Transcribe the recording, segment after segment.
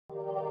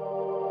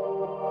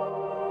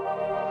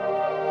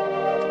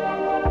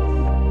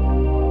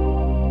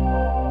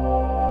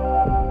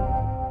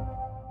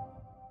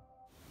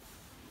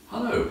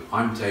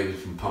I'm David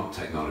from Pump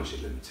Technology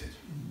Limited.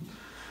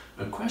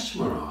 A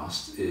question we're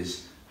asked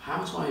is,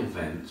 how do I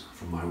vent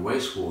from my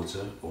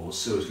wastewater or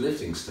sewage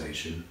lifting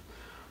station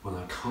when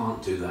I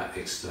can't do that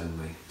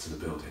externally to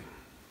the building?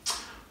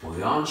 Well,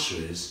 the answer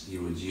is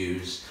you would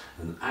use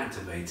an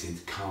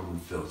activated carbon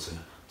filter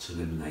to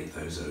eliminate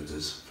those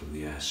odours from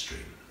the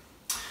airstream.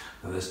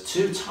 Now, there's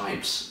two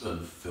types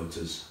of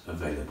filters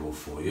available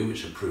for you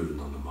which are proven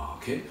on the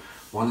market.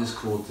 One is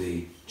called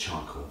the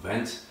charcoal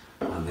vent,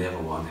 and the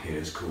other one here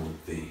is called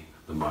the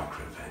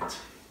micro vent.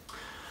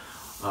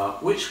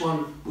 Which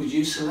one would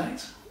you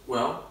select?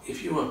 Well,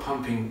 if you were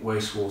pumping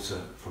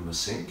wastewater from a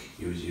sink,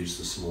 you would use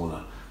the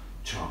smaller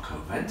charcoal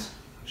vent,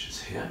 which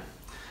is here.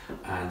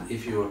 And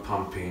if you were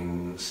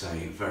pumping,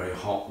 say, very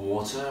hot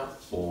water,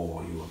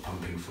 or you were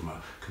pumping from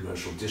a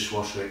commercial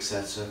dishwasher,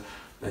 etc.,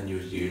 then you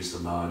would use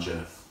the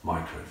larger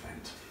micro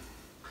vent.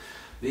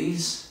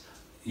 These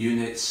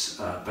units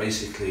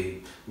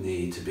basically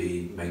need to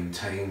be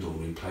maintained or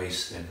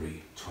replaced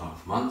every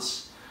 12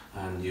 months,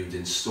 and you'd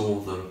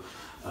install them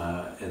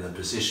in a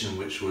position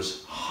which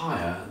was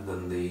higher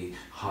than the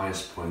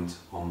highest point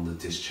on the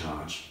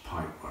discharge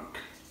pipework.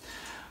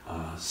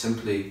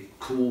 Simply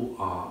call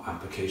our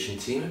application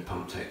team at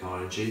Pump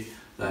Technology.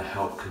 They'll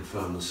help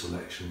confirm the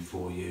selection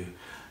for you,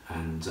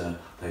 and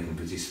they can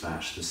be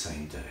dispatched the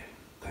same day.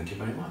 Thank you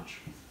very much.